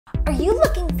Are you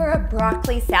looking for a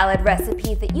broccoli salad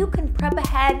recipe that you can prep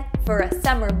ahead for a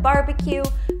summer barbecue,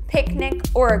 picnic,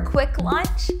 or a quick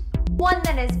lunch? One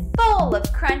that is full of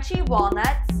crunchy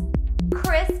walnuts,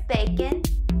 crisp bacon,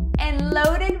 and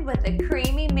loaded with a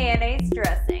creamy mayonnaise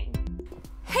dressing.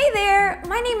 Hey there,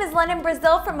 my name is Lennon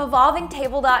Brazil from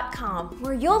evolvingtable.com,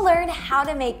 where you'll learn how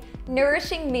to make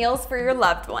nourishing meals for your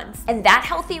loved ones. And that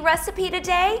healthy recipe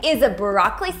today is a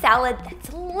broccoli salad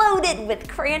that's loaded with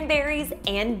cranberries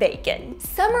and bacon.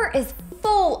 Summer is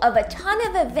full of a ton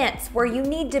of events where you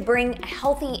need to bring a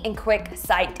healthy and quick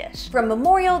side dish. From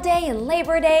Memorial Day and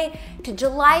Labor Day to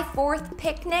July 4th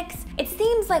picnics, it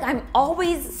seems like I'm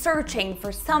always searching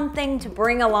for something to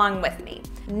bring along with me.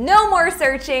 No more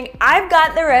searching, I've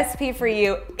got the recipe for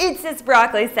you. It's this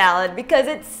broccoli salad because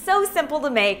it's so simple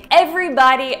to make.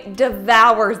 Everybody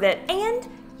devours it, and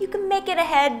you can make it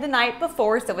ahead the night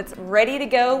before so it's ready to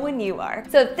go when you are.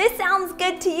 So if this sounds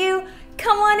good to you,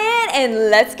 come on in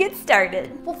and let's get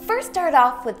started. We'll first start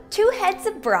off with 2 heads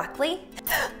of broccoli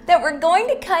that we're going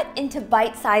to cut into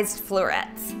bite-sized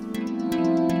florets.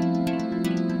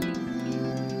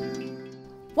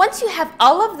 Once you have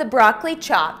all of the broccoli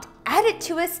chopped, add it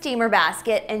to a steamer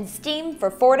basket and steam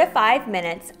for 4 to 5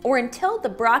 minutes or until the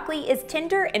broccoli is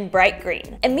tender and bright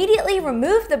green. Immediately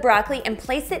remove the broccoli and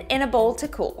place it in a bowl to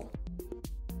cool.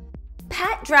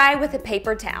 Pat dry with a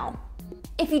paper towel.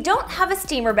 If you don't have a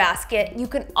steamer basket, you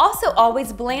can also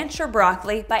always blanch your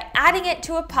broccoli by adding it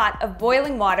to a pot of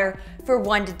boiling water for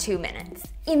 1 to 2 minutes.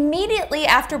 Immediately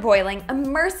after boiling,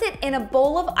 immerse it in a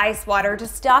bowl of ice water to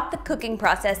stop the cooking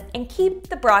process and keep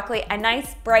the broccoli a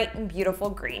nice, bright, and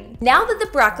beautiful green. Now that the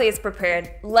broccoli is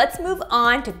prepared, let's move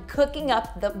on to cooking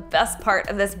up the best part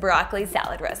of this broccoli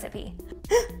salad recipe.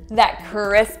 That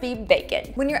crispy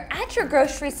bacon. When you're at your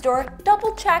grocery store,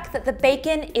 double check that the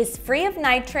bacon is free of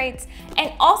nitrates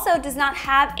and also does not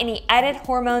have any added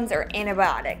hormones or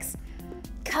antibiotics.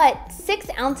 Cut 6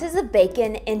 ounces of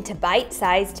bacon into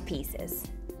bite-sized pieces.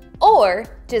 Or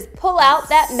just pull out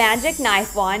that magic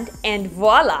knife wand and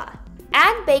voila!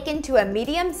 Add bacon to a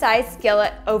medium-sized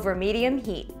skillet over medium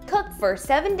heat. Cook for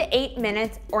 7 to 8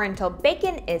 minutes or until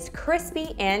bacon is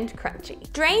crispy and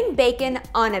crunchy. Drain bacon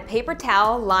on a paper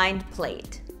towel lined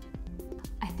plate.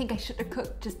 I think I should have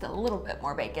cooked just a little bit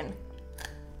more bacon.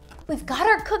 We've got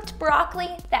our cooked broccoli,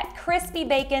 that crispy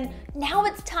bacon. Now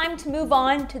it's time to move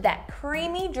on to that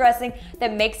creamy dressing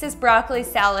that makes this broccoli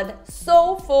salad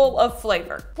so full of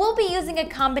flavor. We'll be using a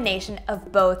combination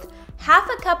of both half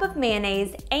a cup of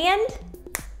mayonnaise and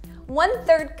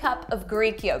 1/3 cup of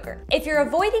Greek yogurt. If you're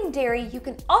avoiding dairy, you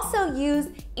can also use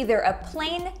either a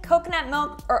plain coconut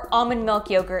milk or almond milk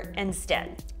yogurt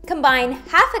instead. Combine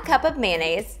half a cup of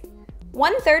mayonnaise,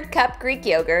 1/3 cup Greek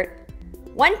yogurt,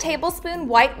 1 tablespoon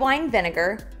white wine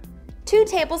vinegar, 2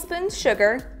 tablespoons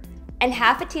sugar, and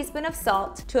half a teaspoon of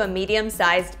salt to a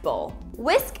medium-sized bowl.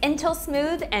 Whisk until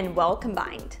smooth and well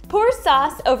combined. Pour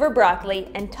sauce over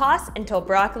broccoli and toss until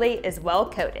broccoli is well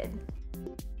coated.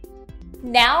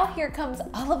 Now here comes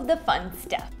all of the fun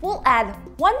stuff. We'll add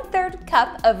 1/3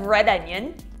 cup of red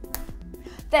onion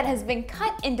that has been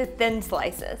cut into thin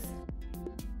slices,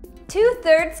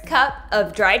 2/3 cup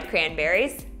of dried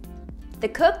cranberries, the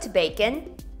cooked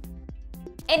bacon,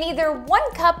 and either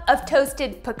 1 cup of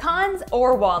toasted pecans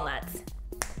or walnuts.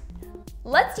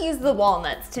 Let's use the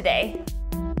walnuts today.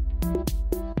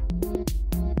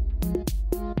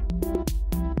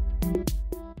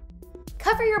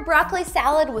 Cover your broccoli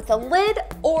salad with a lid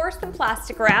or some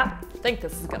plastic wrap. I think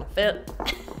this is gonna fit.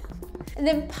 And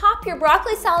then pop your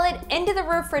broccoli salad into the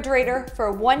refrigerator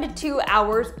for 1 to 2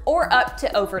 hours or up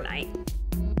to overnight.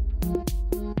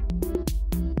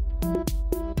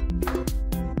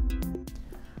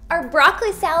 Our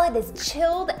broccoli salad is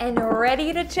chilled and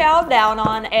ready to chow down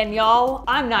on, and y'all,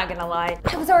 I'm not gonna lie,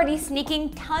 I was already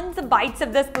sneaking tons of bites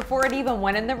of this before it even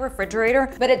went in the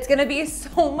refrigerator, but it's gonna be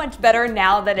so much better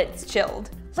now that it's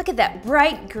chilled. Look at that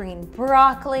bright green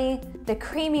broccoli, the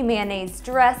creamy mayonnaise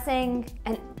dressing,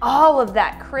 and all of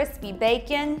that crispy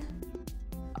bacon.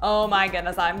 Oh my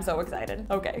goodness, I'm so excited.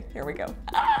 Okay, here we go.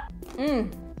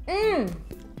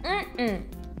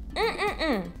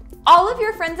 All of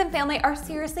your friends and family are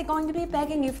seriously going to be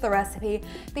begging you for the recipe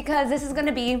because this is going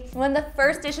to be one of the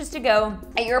first dishes to go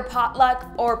at your potluck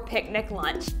or picnic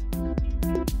lunch.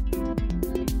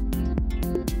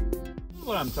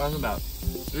 What I'm talking about.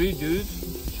 3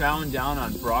 dudes chowing down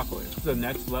on broccoli. It's the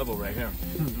next level right here.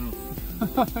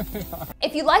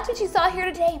 If you liked what you saw here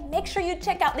today, make sure you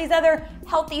check out these other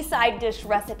healthy side dish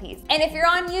recipes. And if you're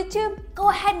on YouTube, go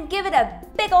ahead and give it a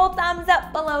big old thumbs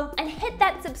up below and hit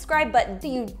that subscribe button so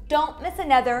you don't miss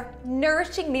another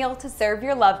nourishing meal to serve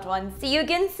your loved ones. See you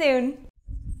again soon.